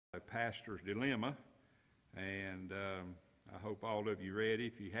Pastor's Dilemma, and I hope all of you read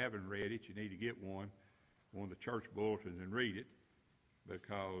it. If you haven't read it, you need to get one of the church bulletins and read it,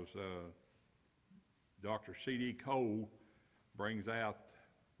 because Dr. C.D. Cole brings out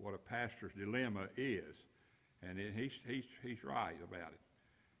what a pastor's dilemma is, and he's right about it.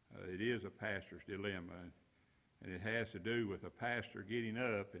 It is a pastor's dilemma, and it has to do with a pastor getting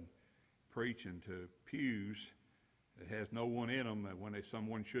up and preaching to pews that has no one in them when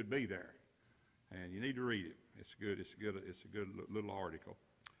someone should be there. And you need to read it. It's good. It's a good little article.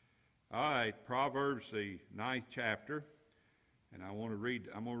 All right, Proverbs, the 9th chapter, and I'm going to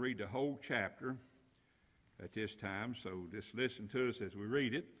read the whole chapter at this time. So just listen to us as we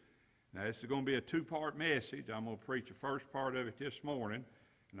read it. Now, this is going to be a two-part message. I'm going to preach the first part of it this morning,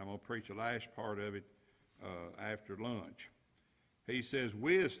 and I'm going to preach the last part of it after lunch. He says,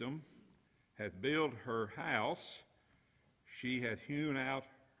 "Wisdom hath built her house. She hath hewn out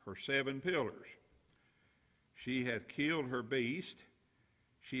her 7 pillars. She hath killed her beast.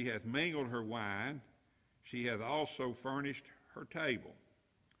 She hath mingled her wine. She hath also furnished her table.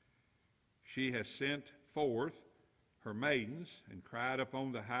 She hath sent forth her maidens and cried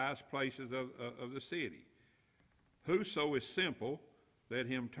upon the highest places of the city. Whoso is simple, let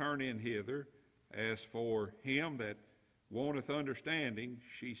him turn in hither. As for him that wanteth understanding,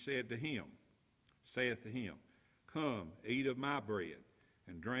 she saith to him, Come, eat of my bread,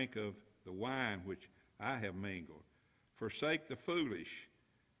 and drink of the wine which I have mingled. Forsake the foolish,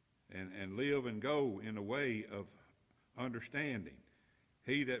 and live and go in the way of understanding.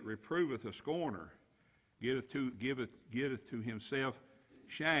 He that reproveth a scorner giveth to himself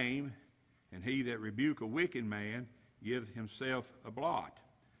shame, and he that rebuke a wicked man giveth himself a blot.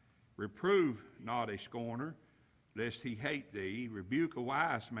 Reprove not a scorner, lest he hate thee. Rebuke a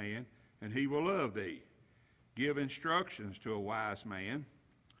wise man, and he will love thee. Give instructions to a wise man,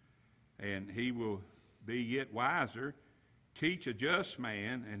 and he will be yet wiser. Teach a just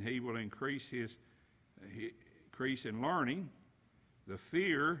man, and he will increase in learning. The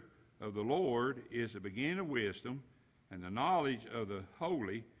fear of the Lord is the beginning of wisdom, and the knowledge of the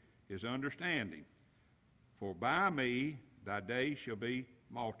holy is understanding. For by me thy days shall be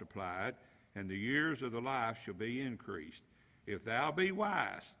multiplied, and the years of the life shall be increased. If thou be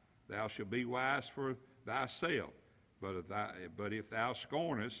wise, thou shalt be wise for thyself. But if thou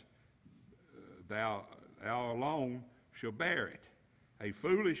scornest, thou alone shall bear it. A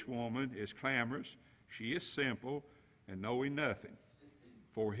foolish woman is clamorous, she is simple, and knowing nothing.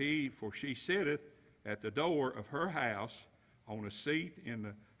 For she sitteth at the door of her house on a seat in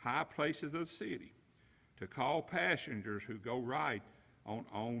the high places of the city, to call passengers who go right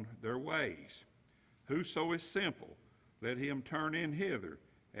on their ways. Whoso is simple, let him turn in hither.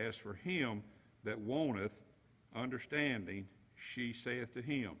 As for him that wanteth understanding, she saith to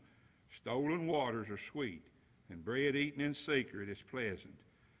him, Stolen waters are sweet, and bread eaten in secret is pleasant.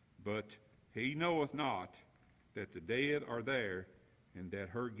 But he knoweth not that the dead are there, and that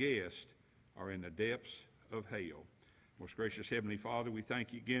her guests are in the depths of hell." Most gracious Heavenly Father, we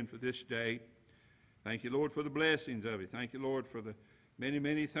thank you again for this day. Thank you, Lord, for the blessings of it. Thank you, Lord, for the many,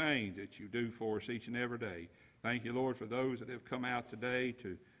 many things that you do for us each and every day. Thank you, Lord, for those that have come out today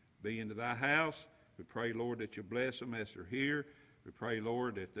to be into thy house. We pray, Lord, that you bless them as they're here. We pray,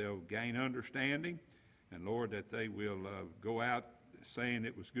 Lord, that they'll gain understanding, and, Lord, that they will go out saying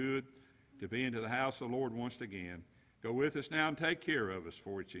it was good to be into the house of the Lord once again. Go with us now and take care of us,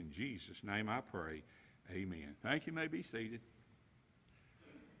 for it's in Jesus' name I pray. Amen. Thank you. You may be seated.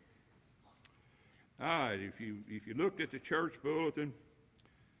 All right, if you looked at the church bulletin,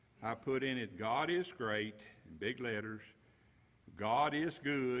 I put in it, God is great, in big letters. God is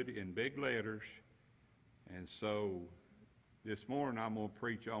good, in big letters. And so this morning I'm going to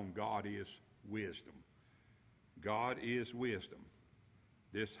preach on God is wisdom. God is wisdom.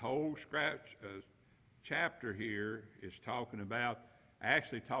 This whole chapter here is talking about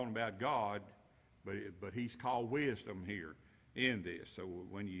God, but he's called wisdom here in this. So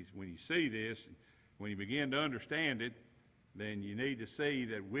when you see this, when you begin to understand it, then you need to see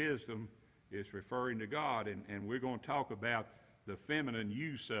that wisdom is referring to God, and we're going to talk about the feminine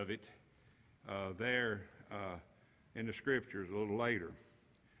use of it there in the scriptures a little later.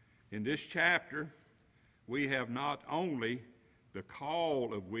 In this chapter, we have not only the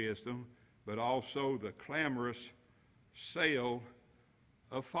call of wisdom, but also the clamorous sale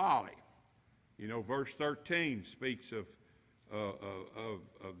of folly. You know, verse 13 speaks of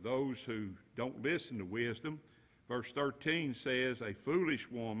those who don't listen to wisdom. Verse 13 says, A foolish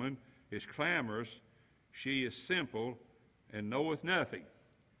woman is clamorous, she is simple, and knoweth nothing.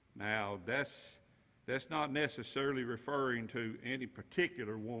 Now, that's That's not necessarily referring to any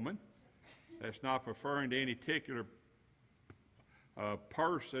particular woman. That's not referring to any particular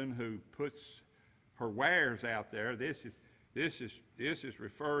person who puts her wares out there. This is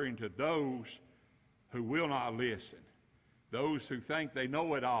referring to those who will not listen, those who think they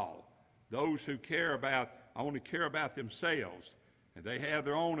know it all, those who only care about themselves, and they have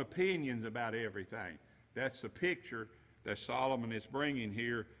their own opinions about everything. That's the picture that Solomon is bringing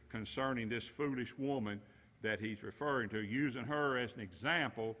here concerning this foolish woman that he's referring to, using her as an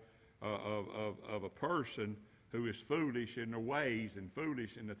example of a person who is foolish in their ways and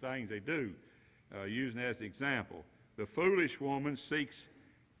foolish in the things they do, using as an example. The foolish woman seeks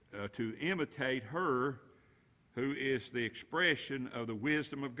to imitate her who is the expression of the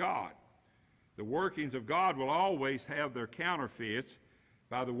wisdom of God. The workings of God will always have their counterfeits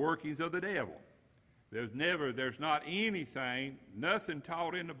by the workings of the devil. There's not anything, nothing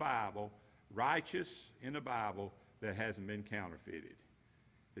taught in the Bible, righteous in the Bible, that hasn't been counterfeited.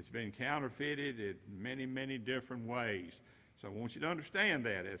 It's been counterfeited in many, many different ways. So I want you to understand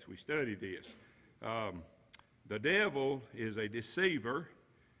that as we study this. The devil is a deceiver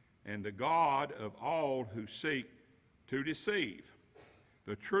and the god of all who seek to deceive.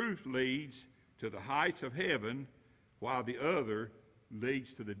 The truth leads to the heights of heaven, while the other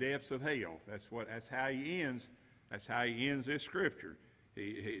leads to the depths of hell. That's how he ends. That's how he ends this scripture.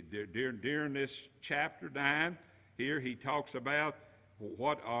 During this chapter 9, here he talks about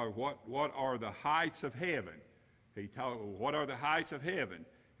what are the heights of heaven. What are the heights of heaven?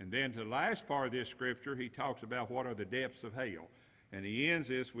 And then to the last part of this scripture, he talks about what are the depths of hell. And he ends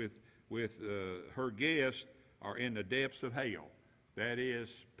this with her guests are in the depths of hell. That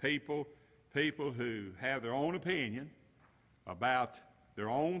is, people who have their own opinion about their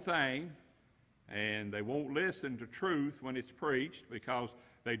own thing, and they won't listen to truth when it's preached because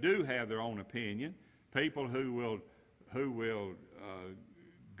they do have their own opinion. People who will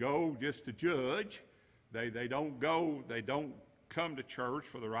go just to judge. They don't come to church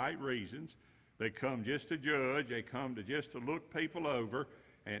for the right reasons. They come just to judge. They come just to look people over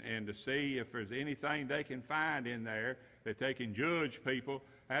and to see if there's anything they can find in there that they can judge people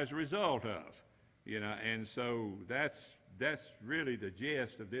as a result of. And so that's really the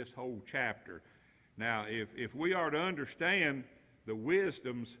gist of this whole chapter. Now, if we are to understand the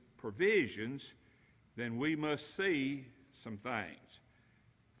wisdom's provisions, then we must see some things.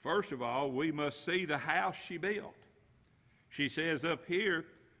 First of all, we must see the house she built. She says up here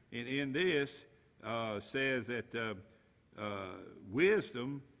in this, says that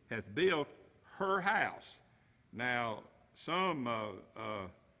wisdom hath built her house. Now, some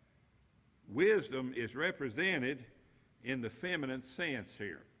wisdom is represented in the feminine sense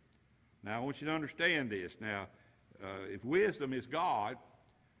here. Now, I want you to understand this. Now, if wisdom is God,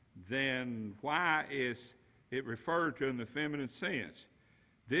 then why is it referred to in the feminine sense?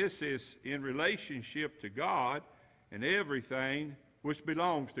 This is in relationship to God and everything which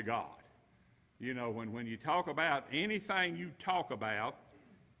belongs to God. When you talk about anything you talk about,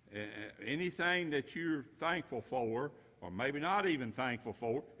 anything that you're thankful for, or maybe not even thankful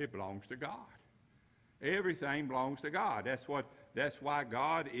for, it belongs to God. Everything belongs to God. That's why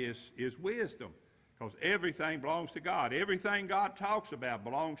God is wisdom, because everything belongs to God. Everything God talks about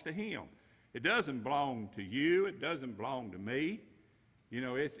belongs to Him. It doesn't belong to you. It doesn't belong to me.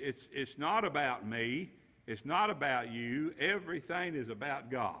 It's not about me. It's not about you. Everything is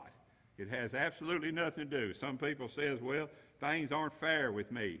about God. It has absolutely nothing to do. Some people says, well, things aren't fair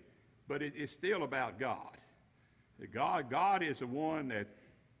with me, but it's still about God. God is the one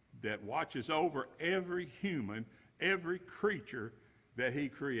that watches over every human, every creature that He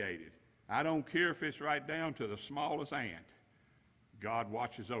created. I don't care if it's right down to the smallest ant. God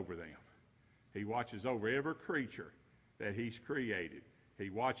watches over them. He watches over every creature that He's created. He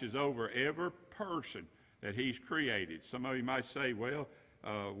watches over every person that He's created. Some of you might say, well,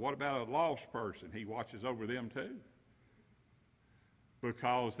 what about a lost person? He watches over them too.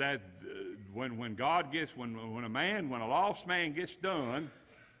 Because when a lost man gets done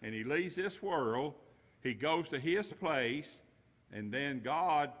and he leaves this world, he goes to his place, and then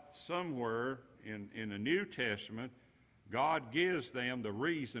God, somewhere in the New Testament, God gives them the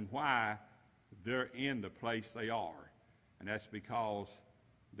reason why they're in the place they are. And that's because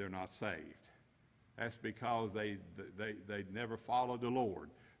they're not saved. That's because they never followed the Lord.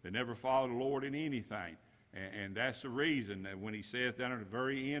 They never followed the Lord in anything. And that's the reason that when he says down at the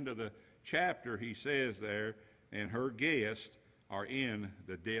very end of the chapter, he says there, and her guests are in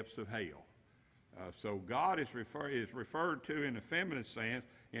the depths of hell. So God is referred to in the feminine sense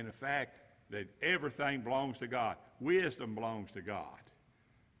in the fact that everything belongs to God. Wisdom belongs to God.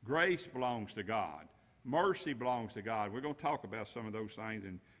 Grace belongs to God. Mercy belongs to God. We're going to talk about some of those things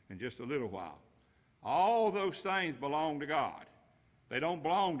in just a little while. All those things belong to God. They don't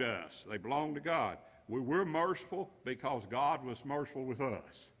belong to us. They belong to God. We're merciful because God was merciful with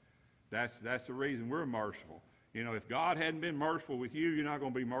us. That's the reason we're merciful. You know, if God hadn't been merciful with you, you're not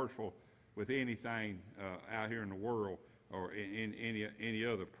going to be merciful with anything out here in the world or in any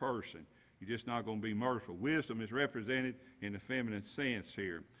other person. You're just not going to be merciful. Wisdom is represented in the feminine sense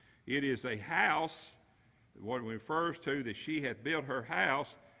here. It is a house, what it refers to, that she hath built her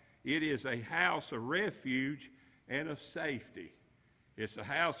house. It is a house of refuge and of safety. It's a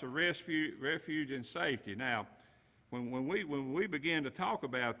house of refuge and safety. Now, when we begin to talk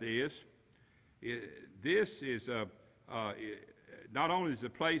about this, this is not only is a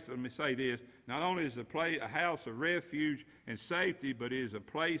place, let me say this, not only is a house of refuge and safety, but it is a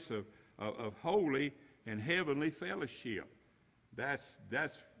place of holy and heavenly fellowship. That's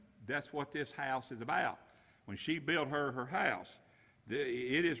what this house is about. When she built her house,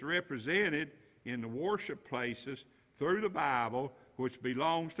 it is represented in the worship places through the Bible, which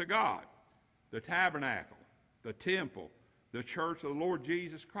belongs to God. The tabernacle, the temple, the church of the Lord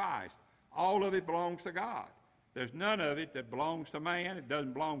Jesus Christ, all of it belongs to God. There's none of it that belongs to man. It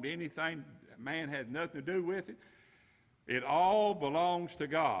doesn't belong to anything. Man has nothing to do with it. It all belongs to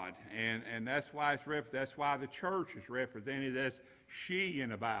God, and that's why that's why the church is represented as she in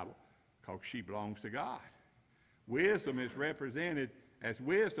the Bible, because she belongs to God. Wisdom is represented as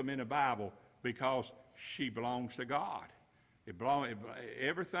wisdom in the Bible because she belongs to God.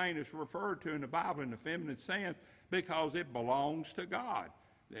 Everything is referred to in the Bible in the feminine sense because it belongs to God.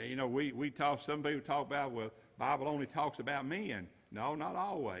 You know, some people talk about, well, the Bible only talks about men. No, not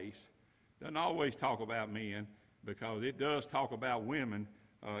always. Doesn't always talk about men, because it does talk about women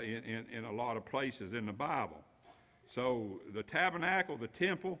in a lot of places in the Bible. So the tabernacle, the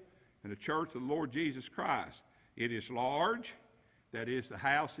temple, and the church of the Lord Jesus Christ, it is large. That is the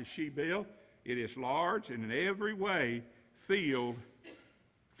house that she built. It is large and in every way fitted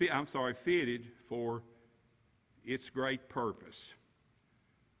for its great purpose.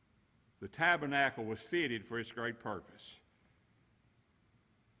 The tabernacle was fitted for its great purpose,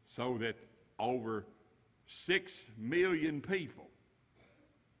 so that over 6 million people,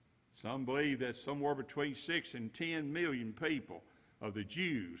 some believe that somewhere between 6 and 10 million people of the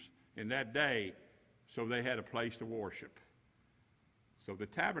Jews in that day, so they had a place to worship. So the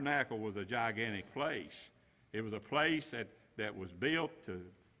tabernacle was a gigantic place. It was a place that was built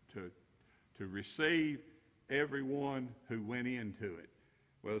to receive everyone who went into it.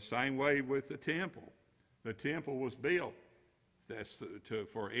 Well, the same way with the temple. The temple was built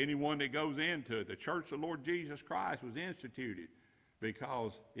for anyone that goes into it. The church of the Lord Jesus Christ was instituted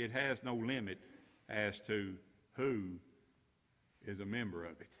because it has no limit as to who is a member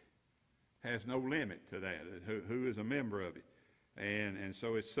of it. Has no limit to that, who is a member of it. And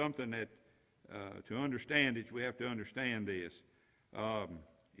so it's something that, to understand it, we have to understand this.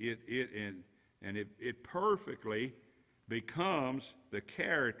 It perfectly becomes the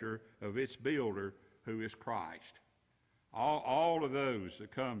character of its builder, who is Christ. All of those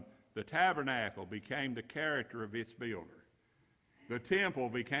that come, the tabernacle became the character of its builder. The temple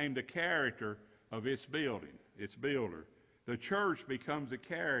became the character of its builder. The church becomes the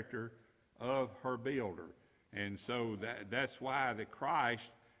character of her builder. And so that's why that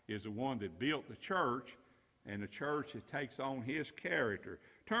Christ is the one that built the church, and the church takes on his character.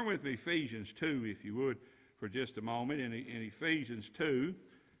 Turn with me Ephesians 2, if you would, for just a moment, in Ephesians 2,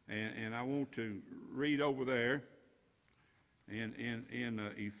 and I want to read over there in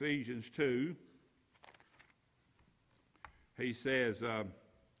Ephesians 2. He says,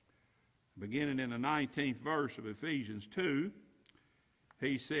 beginning in the 19th verse of Ephesians 2,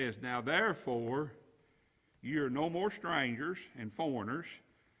 he says, "Now therefore you are no more strangers and foreigners,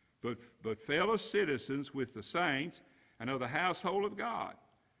 but fellow citizens with the saints and of the household of God,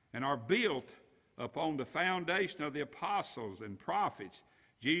 and are built upon the foundation of the apostles and prophets,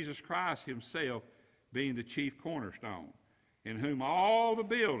 Jesus Christ himself being the chief cornerstone, in whom all the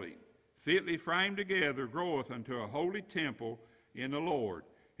building, fitly framed together, groweth unto a holy temple in the Lord,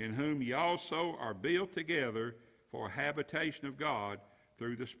 in whom ye also are built together for a habitation of God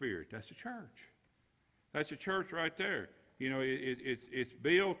through the Spirit." That's the church. That's the church right there. You know, it's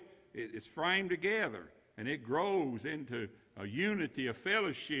built, it's framed together, and it grows into a unity of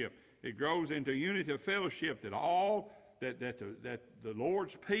fellowship. It grows into a unity of fellowship that the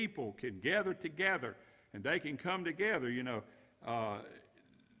Lord's people can gather together, and they can come together. You know,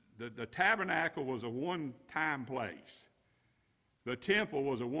 the tabernacle was a one-time place. The temple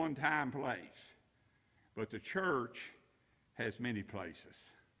was a one-time place. But the church has many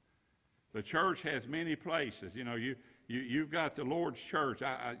places. The church has many places. You know, you've got the Lord's church.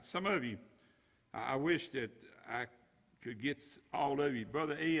 Some of you, I wish that I could get all of you.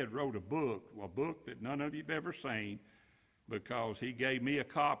 Brother Ed wrote a book that none of you have ever seen, because he gave me a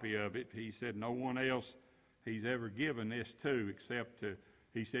copy of it. He said no one else he's ever given this to, except to,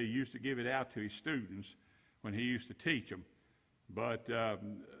 he said he used to give it out to his students when he used to teach them. But as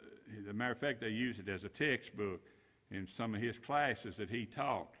a matter of fact, they use it as a textbook in some of his classes that he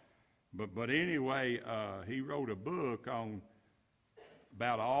taught. But anyway, he wrote a book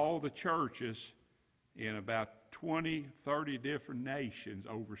about all the churches in about 20, 30 different nations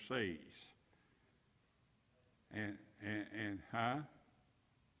overseas. And I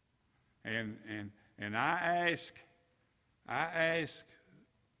asked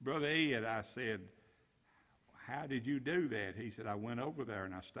Brother Ed, I said, how did you do that? He said, I went over there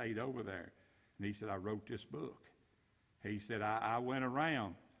and I stayed over there. And he said, I wrote this book. He said, I went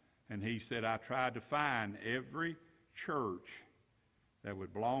around, and he said, I tried to find every church that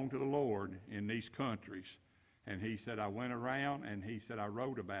would belong to the Lord in these countries. And he said, I went around, and he said, I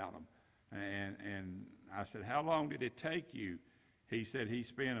wrote about them. And I said, how long did it take you? He said he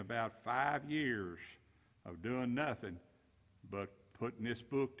spent about 5 years of doing nothing but putting this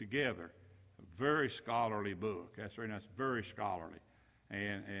book together. A very scholarly book. That's very nice, very scholarly.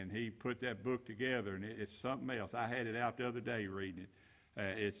 And he put that book together, and it's something else. I had it out the other day reading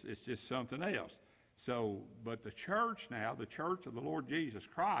it. It's just something else. So, but the church now, the church of the Lord Jesus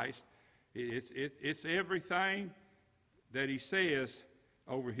Christ, it's everything that he says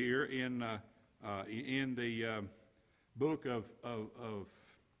over here in the book of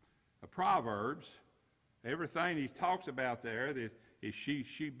Proverbs. Everything he talks about there is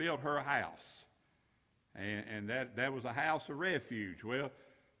she built her house, and that was a house of refuge. Well,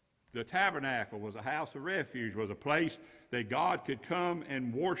 the tabernacle was a house of refuge, was a place that God could come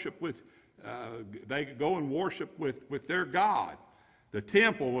and worship with. They could go and worship with their God. The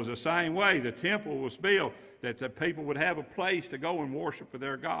temple was the same way. The temple was built that the people would have a place to go and worship with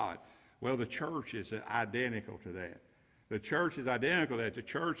their God. Well, the church is identical to that. The church is identical to that. The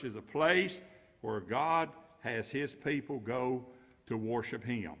church is a place where God has his people go to worship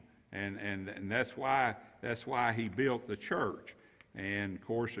him. And that's why he built the church. And of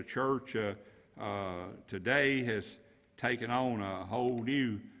course the church today has taken on a whole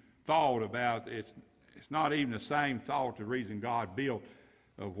new thought about it's not even the same thought, the reason God built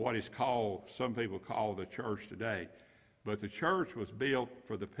of what is called, some people call the church today. But the church was built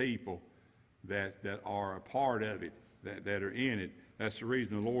for the people that are a part of it, that are in it. That's the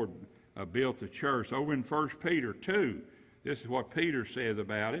reason the Lord built the church. Over in 1 Peter 2, this is what Peter says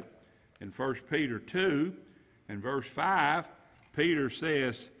about it. In 1 Peter 2 and verse 5, Peter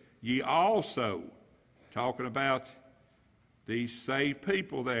says, ye also, talking about these saved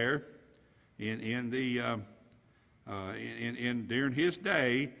people there during his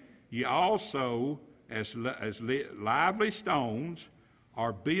day, ye also, as lively stones,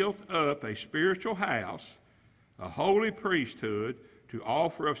 are built up a spiritual house, a holy priesthood, to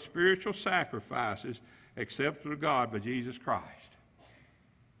offer up spiritual sacrifices acceptable to God by Jesus Christ.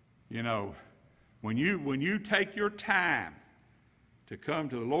 You know, when you take your time to come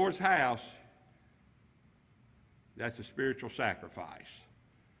to the Lord's house, that's a spiritual sacrifice.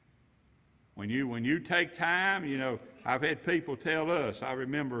 When you take time, you know, I've had people tell us, I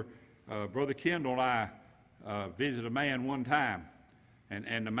remember Brother Kendall and I visited a man one time,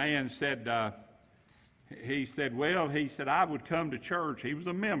 and the man said, he said, I would come to church. He was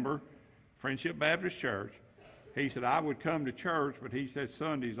a member, Friendship Baptist Church. He said, I would come to church, but he said,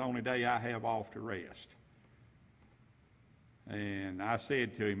 Sunday's the only day I have off to rest. And I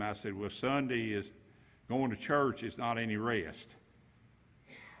said to him, I said, well, Sunday is going to church is not any rest.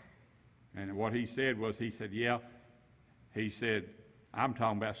 And what he said was, he said, yeah. He said, I'm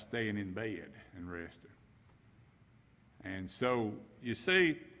talking about staying in bed and resting. And so, you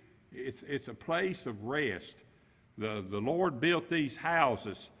see, it's a place of rest. The Lord built these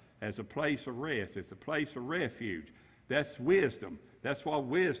houses as a place of rest. It's a place of refuge. That's wisdom. That's what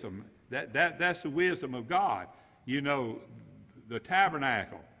wisdom, that's the wisdom of God. You know, the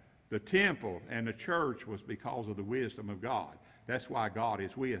tabernacle, the temple, and the church was because of the wisdom of God. That's why God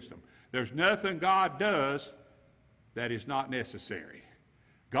is wisdom. There's nothing God does that is not necessary.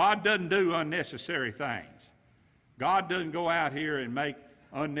 God doesn't do unnecessary things. God doesn't go out here and make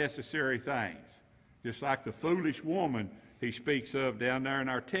unnecessary things. Just like the foolish woman he speaks of down there in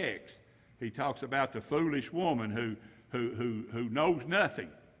our text. He talks about the foolish woman who knows nothing.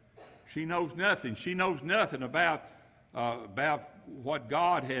 She knows nothing. She knows nothing about what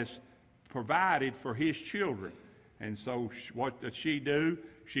God has provided for his children. And so what does she do?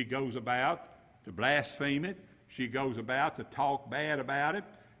 she goes about to blaspheme it. She goes about to talk bad about it.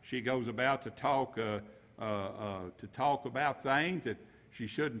 She goes about to talk about things that she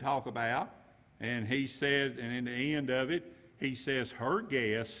shouldn't talk about. And he said, and in the end of it, he says her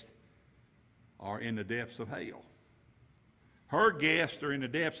guests are in the depths of hell. Her guests are in the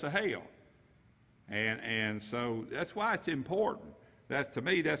depths of hell. And so that's why it's important. To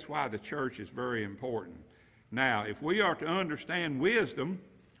me, that's why the church is very important. Now, if we are to understand wisdom's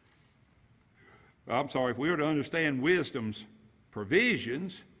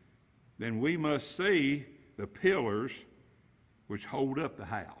provisions, then we must see the pillars which hold up the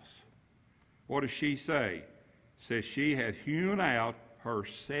house. What does she say? It says she hath hewn out her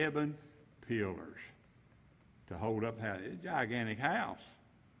 7 pillars to hold up the house. It's a gigantic house.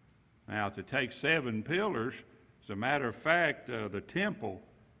 Now, to take 7 pillars, as a matter of fact, the temple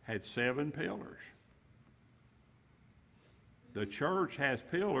had 7 pillars. The church has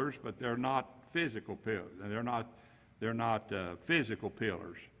pillars, but they're not physical pillars. They're not physical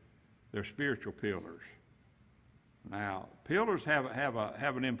pillars. They're spiritual pillars. Now, pillars have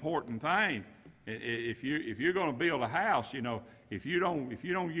an important thing. If you're going to build a house, you know, if you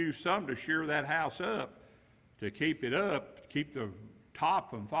don't use something to shear that house up, to keep it up, keep the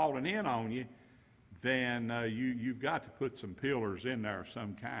top from falling in on you, then you've got to put some pillars in there of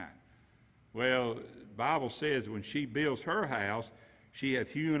some kind. Well, the Bible says when she builds her house, she hath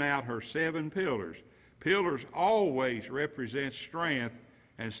hewn out her 7 pillars. Pillars always represent strength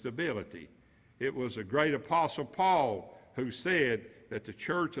and stability. It was the great apostle Paul who said that the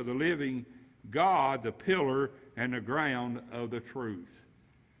church of the living God, the pillar and the ground of the truth.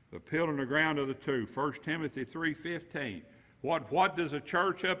 The pillar and the ground of the truth. 1 Timothy 3:15. What does a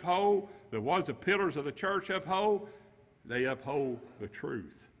church uphold? What does the pillars of the church uphold? They uphold the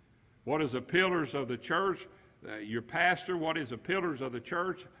truth. What is the pillars of the church? Your pastor, what is the pillars of the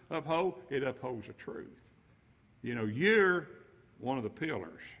church uphold? It upholds the truth. You know, you're one of the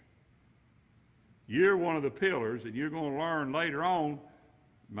pillars. You're one of the pillars, and you're going to learn later on,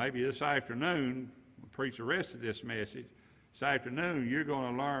 maybe this afternoon, we'll preach the rest of this message. This afternoon, you're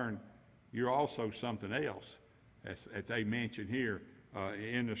going to learn you're also something else, as they mention here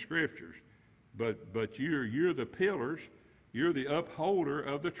in the scriptures. But you're the pillars. You're the upholder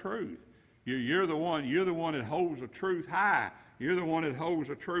of the truth. You're the one that holds the truth high. You're the one that holds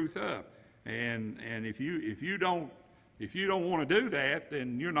the truth up. And if you don't want to do that,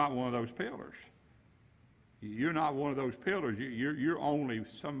 then you're not one of those pillars. You're not one of those pillars. You're only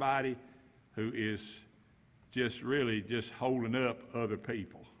somebody who is just really just holding up other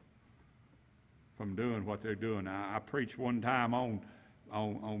people from doing what they're doing. I preached one time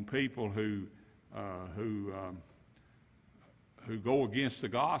on people who go against the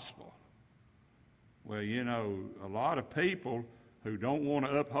gospel. Well, you know, a lot of people who don't want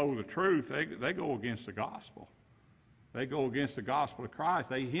to uphold the truth, they go against the gospel. They go against the gospel of Christ.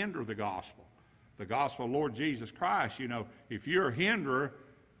 They hinder the gospel of Lord Jesus Christ. You know, if you're a hinderer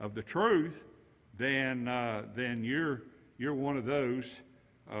of the truth, then you're one of those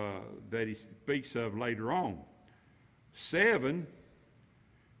that he speaks of later on. 7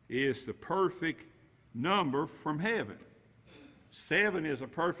 is the perfect number from heaven. 7 is a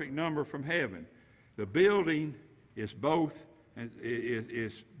perfect number from heaven. The building is both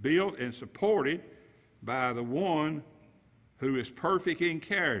is built and supported by the one who is perfect in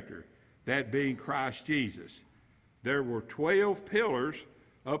character, that being Christ Jesus. There were 12 pillars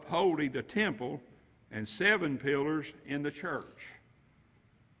upholding the temple and 7 pillars in the church.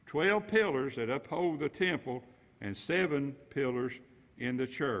 12 pillars that uphold the temple and 7 pillars in the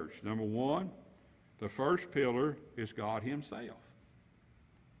church. Number 1, the first pillar is God himself.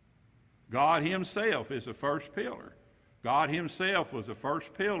 God himself is the first pillar. God himself was the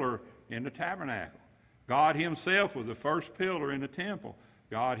first pillar in the tabernacle. God himself was the first pillar in the temple.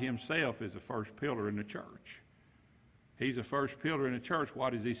 God himself is the first pillar in the church. He's the first pillar in the church.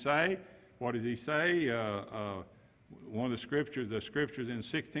 What does he say? What does he say? One of the scriptures in the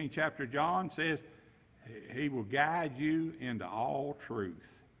 16th chapter of John says, he will guide you into all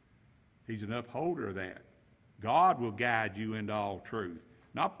truth. He's an upholder of that. God will guide you into all truth.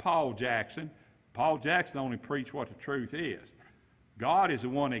 Not Paul Jackson. Paul Jackson only preached what the truth is. God is the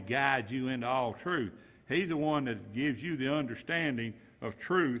one that guides you into all truth. He's the one that gives you the understanding of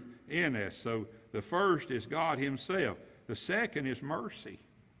truth in us. So the first is God himself. The second is mercy.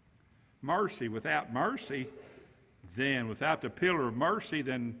 Mercy. Without mercy, then without the pillar of mercy,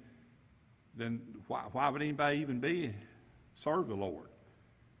 then why would anybody even serve the Lord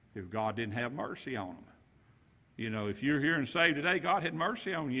if God didn't have mercy on them? You know, if you're here and saved today, God had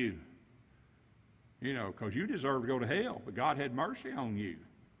mercy on you. You know, because you deserve to go to hell, but God had mercy on you.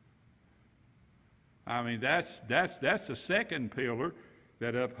 I mean, that's the second pillar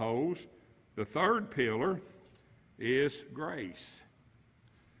that upholds. The third pillar is grace.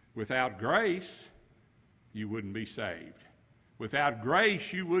 Without grace, you wouldn't be saved. Without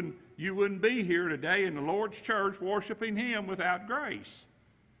grace, you wouldn't be here today in the Lord's church worshiping Him without grace.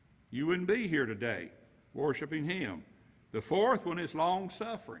 You wouldn't be here today worshiping Him. The fourth one is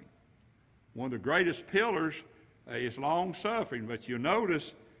long-suffering. One of the greatest pillars is long-suffering, but you'll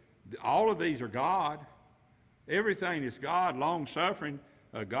notice all of these are God. Everything is God, long-suffering.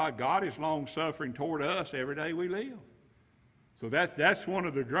 God is long-suffering toward us every day we live. So that's one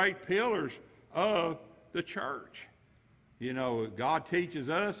of the great pillars of the church. You know, God teaches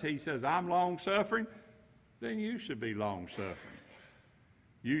us, He says, I'm long-suffering, then you should be long-suffering.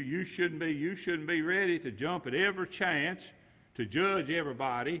 You shouldn't be ready to jump at every chance to judge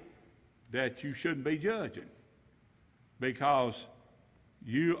everybody that you shouldn't be judging. Because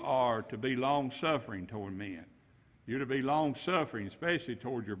you are to be long-suffering toward men. You're to be long-suffering, especially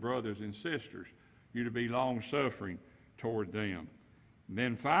toward your brothers and sisters. You're to be long-suffering toward them. And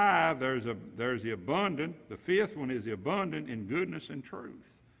then 5, there's the abundant. The fifth one is the abundant in goodness and truth.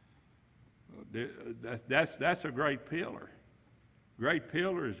 That's a great pillar. Great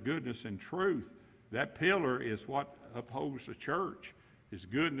pillar is goodness and truth. That pillar is what upholds the church. It's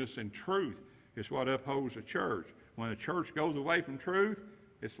goodness and truth. It's what upholds the church. When a church goes away from truth,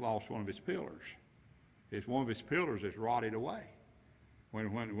 it's lost one of its pillars. It's one of its pillars that's rotted away.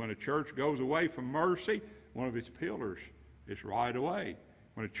 When a church goes away from mercy, one of its pillars is rotted away.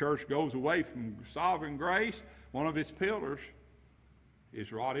 When a church goes away from sovereign grace, one of its pillars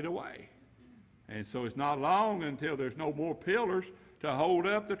is rotted away. And so it's not long until there's no more pillars to hold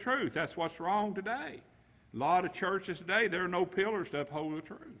up the truth. That's what's wrong today. A lot of churches today, there are no pillars to uphold the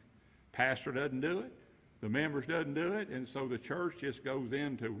truth. Pastor doesn't do it. The members doesn't do it, and so the church just goes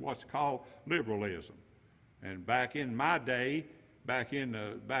into what's called liberalism. And back in my day, back in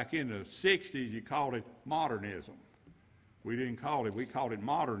the 60s, you called it modernism. We didn't call it, we called it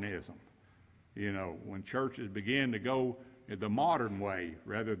modernism. You know, when churches began to go the modern way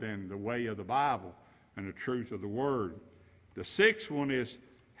rather than the way of the Bible and the truth of the Word. The sixth one is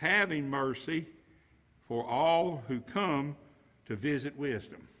having mercy for all who come to visit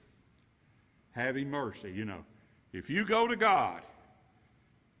wisdom. Having mercy, you know. If you go to God,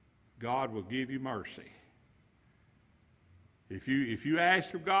 God will give you mercy. If you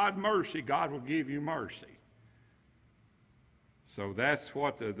ask of God mercy, God will give you mercy. So that's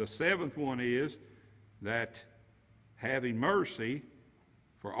what the seventh one is, that having mercy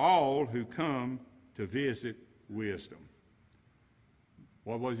for all who come to visit wisdom.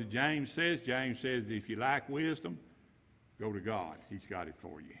 What was it James says? James says, if you lack wisdom, go to God. He's got it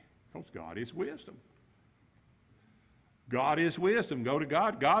for you. Because God is wisdom. God is wisdom. Go to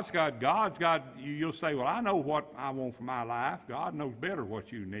God. God's got, you'll say, well, I know what I want for my life. God knows better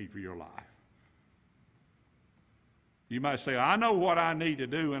what you need for your life. You might say, I know what I need to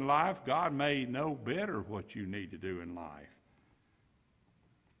do in life. God may know better what you need to do in life.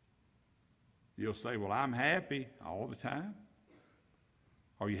 You'll say, well, I'm happy all the time.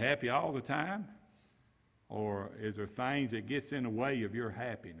 Are you happy all the time? Or is there things that gets in the way of your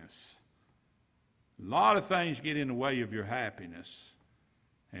happiness? A lot of things get in the way of your happiness.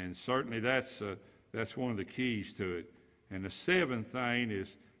 And certainly that's one of the keys to it. And the seventh thing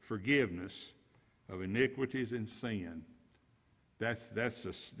is forgiveness of iniquities and sin. That's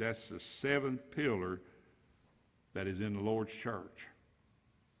the seventh pillar that is in the Lord's church.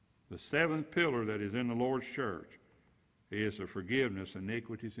 The seventh pillar that is in the Lord's church is the forgiveness of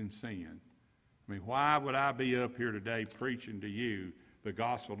iniquities and sin. I mean, why would I be up here today preaching to you the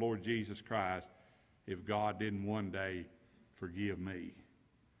gospel of the Lord Jesus Christ if God didn't one day forgive me?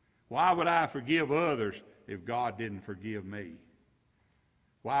 Why would I forgive others if God didn't forgive me?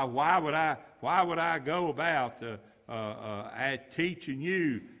 Why would I go about teaching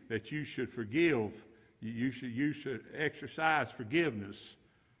you that you should forgive? You should exercise forgiveness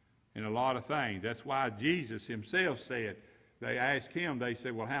in a lot of things. That's why Jesus himself said, they asked him, they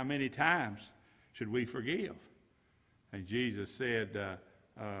said, well, how many times should we forgive? And Jesus said,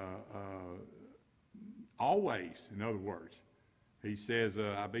 always, in other words. He says,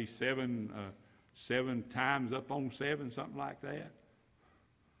 I be seven times up on 7, something like that.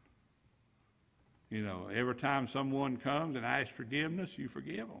 You know, every time someone comes and asks forgiveness, you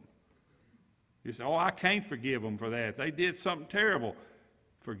forgive them. You say, oh, I can't forgive them for that. They did something terrible.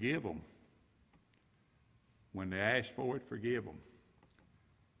 Forgive them. When they ask for it, forgive them.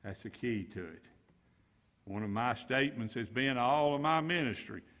 That's the key to it. One of my statements has been all of my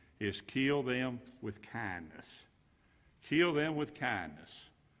ministry is kill them with kindness. Kill them with kindness.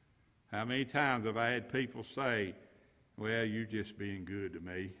 How many times have I had people say, well, you're just being good to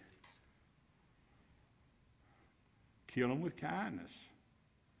me? Kill them with kindness.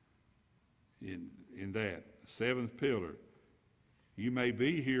 In that seventh pillar, you may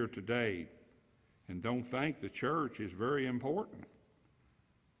be here today and don't think the church is very important.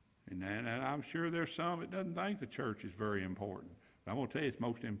 And I'm sure there's some that doesn't think the church is very important. But I'm going to tell you it's the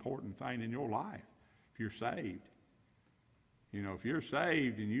most important thing in your life if you're saved. You know, if you're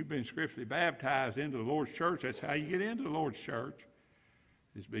saved and you've been scripturally baptized into the Lord's church, that's how you get into the Lord's church,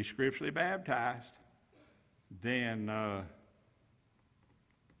 is be scripturally baptized. Then the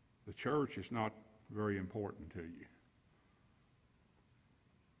church is not very important to you.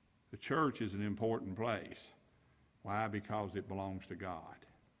 The church is an important place. Why? Because it belongs to God.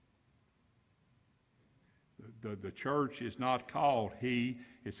 The church is not called he,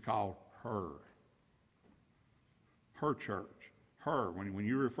 it's called her. Her church. Her. When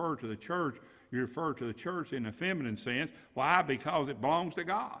you refer to the church, you refer to the church in a feminine sense. Why? Because it belongs to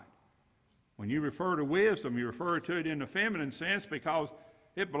God. When you refer to wisdom, you refer to it in the feminine sense because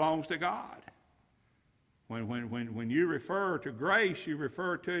it belongs to God. When you refer to grace, you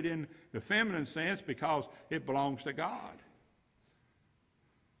refer to it in the feminine sense because it belongs to God.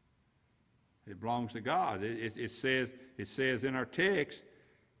 It belongs to God. It says in our text,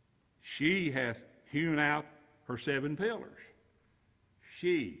 she hath hewn out her 7 pillars.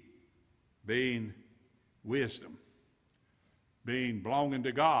 She, being wisdom, being belonging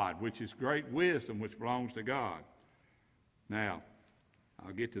to God, which is great wisdom, which belongs to God. Now,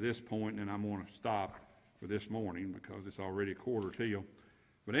 I'll get to this point and I'm going to stop for this morning because it's already 1:15.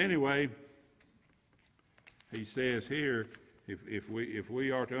 But anyway, he says here, if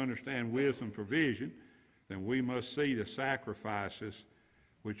we are to understand wisdom provision, then we must see the sacrifices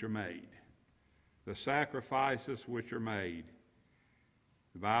which are made. The sacrifices which are made.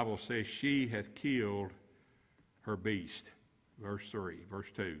 The Bible says she hath killed her beast. Verse 3, verse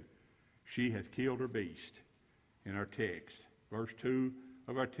 2. She hath killed her beast in our text. Verse 2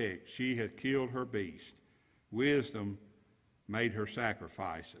 of our text. She hath killed her beast. Wisdom made her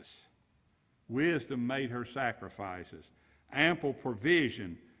sacrifices. Wisdom made her sacrifices. Ample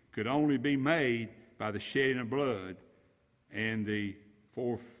provision could only be made by the shedding of blood and the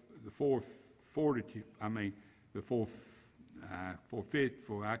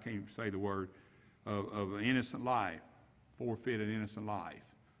I can't say the word, of an innocent life. Forfeit an innocent life.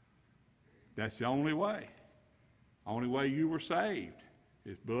 That's the only way. Only way you were saved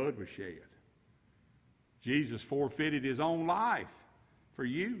is blood was shed. Jesus forfeited his own life for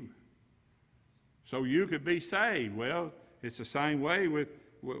you so you could be saved. Well, it's the same way with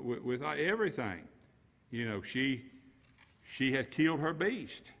everything. You know, she had killed her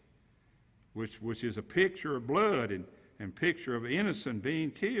beast, which is a picture of blood and picture of innocent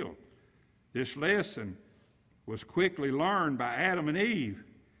being killed. This lesson was quickly learned by Adam and Eve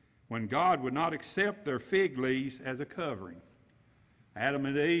when God would not accept their fig leaves as a covering. Adam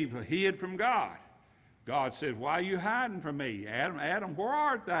and Eve hid from God. God said, why are you hiding from me? Adam, where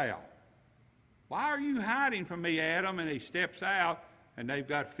art thou? Why are you hiding from me, Adam? And he steps out, and they've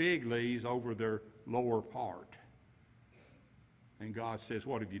got fig leaves over their lower part. And God says,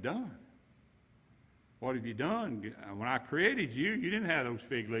 what have you done? What have you done? When I created you, you didn't have those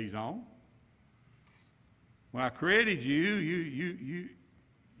fig leaves on. When I created you, you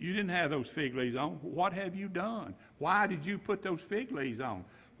didn't have those fig leaves on. What have you done? Why did you put those fig leaves on?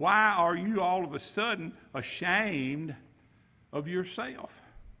 Why are you all of a sudden ashamed of yourself?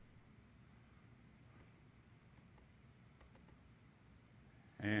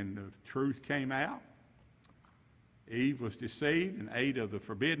 And the truth came out. Eve was deceived and ate of the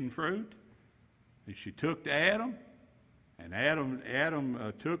forbidden fruit. And she took to Adam, and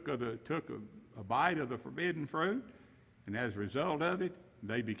Adam took a bite of the forbidden fruit, and as a result of it,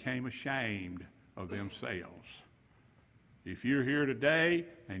 they became ashamed of themselves. If you're here today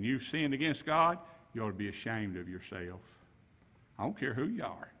and you've sinned against God, you ought to be ashamed of yourself. I don't care who you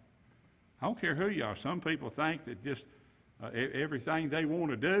are. I don't care who you are. Some people think that just everything they want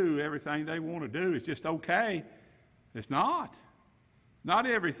to do is just okay. It's not. Not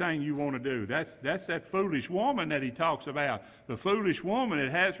everything you want to do. That's that foolish woman that he talks about. The foolish woman that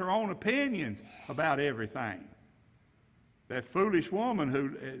has her own opinions about everything. That foolish woman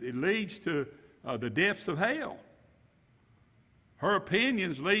who it leads to the depths of hell. Her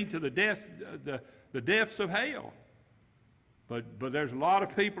opinions lead to the depths of hell. But there's a lot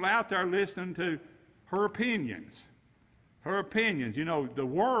of people out there listening to her opinions. Her opinions. You know, the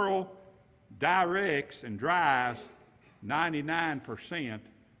world directs and drives 99%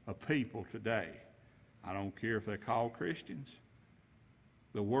 of people today. I don't care if they're called Christians.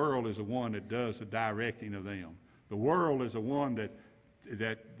 The world is the one that does the directing of them. The world is the one that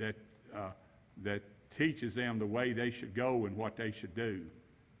teaches them the way they should go and what they should do.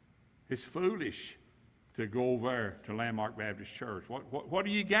 It's foolish to go over there to Landmark Baptist Church. What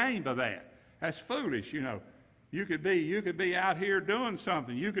do you gain by that? That's foolish, you know. You could be out here doing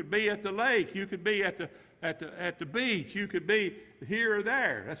something. You could be at the lake. You could be at the beach. You could be here or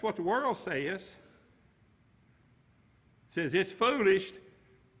there. That's what the world says. It says it's foolish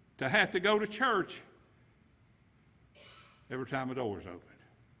to have to go to church every time the door's open.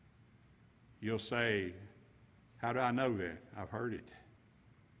 You'll say, how do I know that? I've heard it.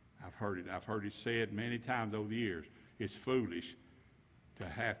 I've heard it. I've heard it said many times over the years. It's foolish to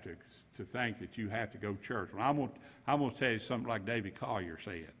have to think that you have to go to church. Well, I'm going to tell you something like David Collier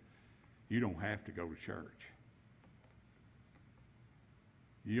said. You don't have to go to church.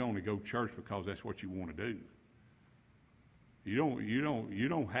 You only go to church because that's what you want to do. You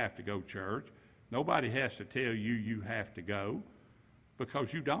don't have to go to church. Nobody has to tell you you have to go,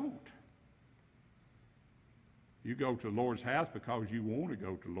 because you don't. You go to the Lord's house because you want to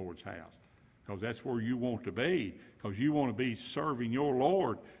go to the Lord's house, because that's where you want to be, because you want to be serving your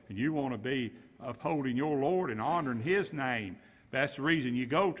Lord, and you want to be upholding your Lord and honoring His name. That's the reason you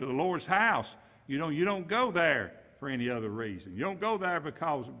go to the Lord's house. You don't go there for any other reason. You don't go there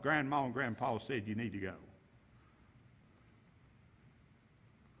because Grandma and Grandpa said you need to go.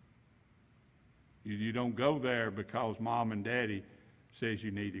 You don't go there because Mom and Daddy says you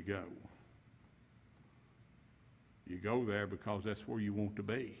need to go. You go there because that's where you want to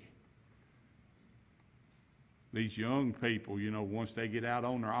be. These young people, you know, once they get out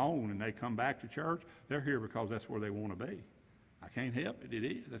on their own and they come back to church, they're here because that's where they want to be. I can't help it. It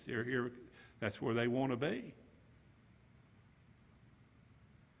is. They're here. That's where they want to be.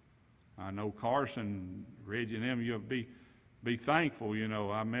 I know Carson, Reggie, and them, you'll be thankful. You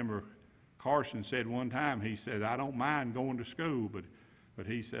know, I remember Carson said one time, he said, I don't mind going to school, but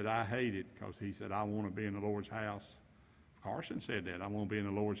he said, I hate it, because he said, I want to be in the Lord's house. Carson said that. I want to be in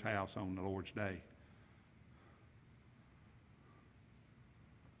the Lord's house on the Lord's day.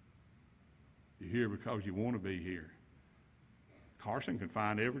 You're here because you want to be here. Carson can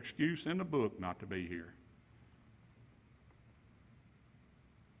find every excuse in the book not to be here.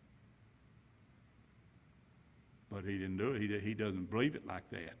 But he didn't do it. He doesn't believe it like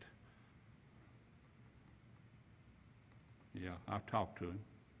that. Yeah, I've talked to him.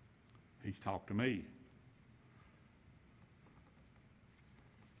 He's talked to me.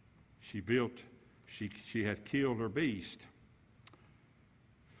 She has killed her beast.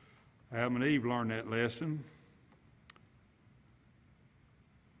 Adam and Eve learned that lesson.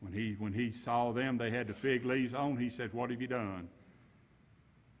 When he saw them, they had the fig leaves on, he said, what have you done?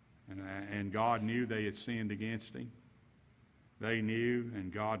 And God knew they had sinned against him. They knew,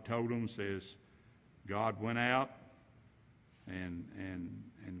 and God told them, says, God went out and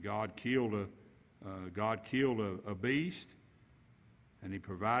God killed a beast, and he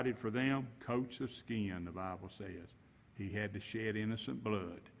provided for them coats of skin, the Bible says. He had to shed innocent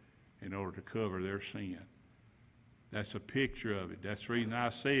blood in order to cover their sin. That's a picture of it. That's the reason I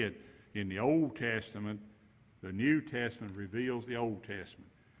said in the Old Testament, the New Testament reveals the Old Testament.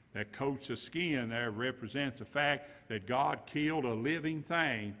 That coats of skin there represents the fact that God killed a living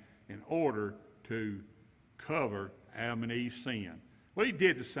thing in order to cover Adam and Eve's sin. Well, he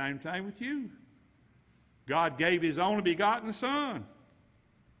did the same thing with you. God gave his only begotten Son.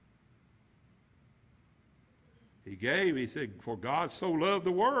 He said, for God so loved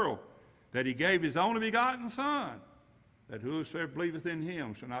the world that he gave his only begotten Son, that whosoever believeth in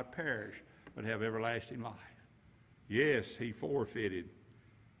him shall not perish, but have everlasting life. Yes, he forfeited.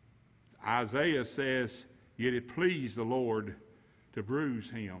 Isaiah says, yet it pleased the Lord to bruise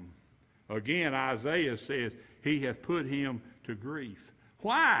him. Again, Isaiah says, he hath put him to grief.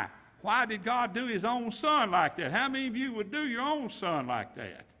 Why? Why did God do his own Son like that? How many of you would do your own son like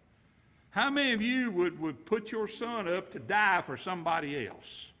that? How many of you would put your son up to die for somebody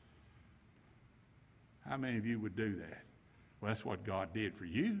else? How many of you would do that? Well, that's what God did for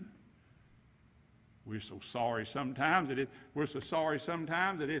you. We're so sorry sometimes that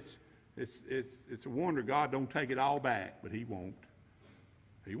it's a wonder God don't take it all back, but he won't.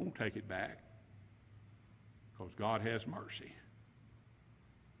 He won't take it back, because God has mercy.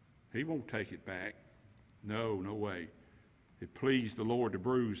 He won't take it back. No way. It pleased the Lord to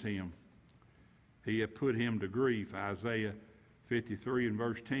bruise him. He hath put him to grief, Isaiah 53 and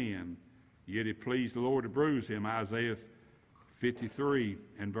verse 10. Yet it pleased the Lord to bruise him, Isaiah 53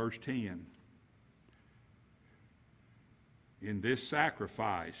 and verse 10. In this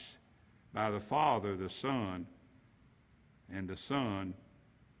sacrifice by the Father, the Son, and the Son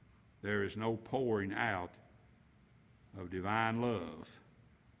There is no pouring out of divine love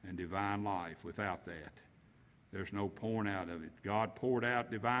and divine life without that. There's no pouring out of it. God poured out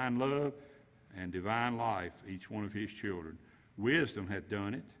divine love and divine life, each one of his children. Wisdom hath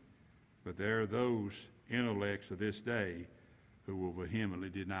done it, but there are those intellects of this day who will vehemently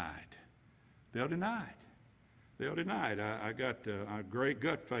deny it. They'll deny it. They'll deny it. I got a great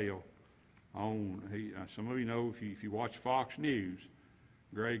Gutfeld on, some of you know if you watch Fox News,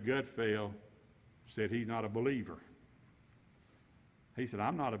 Greg Gutfeld said he's not a believer. He said,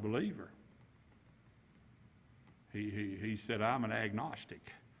 I'm not a believer. He said, I'm an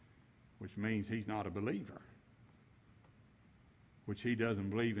agnostic, which means he's not a believer, which he doesn't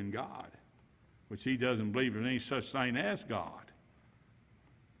believe in God, which he doesn't believe in any such thing as God.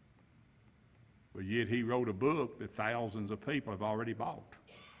 But yet he wrote a book that thousands of people have already bought.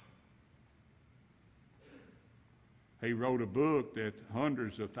 He wrote a book that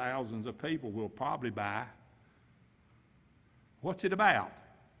hundreds of thousands of people will probably buy. What's it about?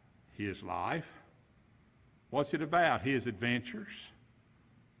 His life. What's it about? His adventures.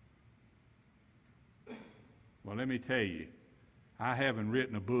 Well, let me tell you, I haven't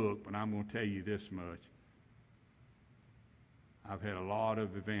written a book, but I'm going to tell you this much. I've had a lot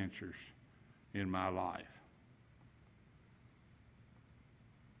of adventures in my life,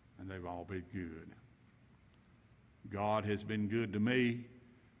 and they've all been good. God has been good to me.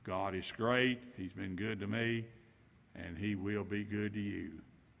 God is great. He's been good to me, and he will be good to you.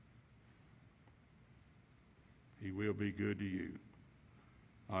 He will be good to you.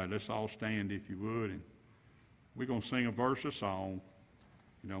 All right, let's all stand if you would, and we're going to sing a verse of song.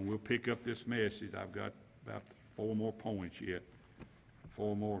 You know, we'll pick up this message. I've got about 4 more points yet,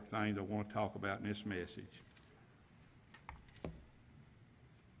 4 more things I want to talk about in this message.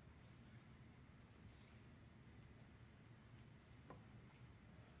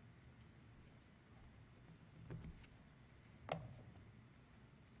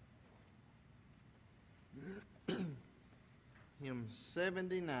 Hymn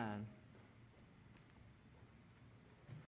 79.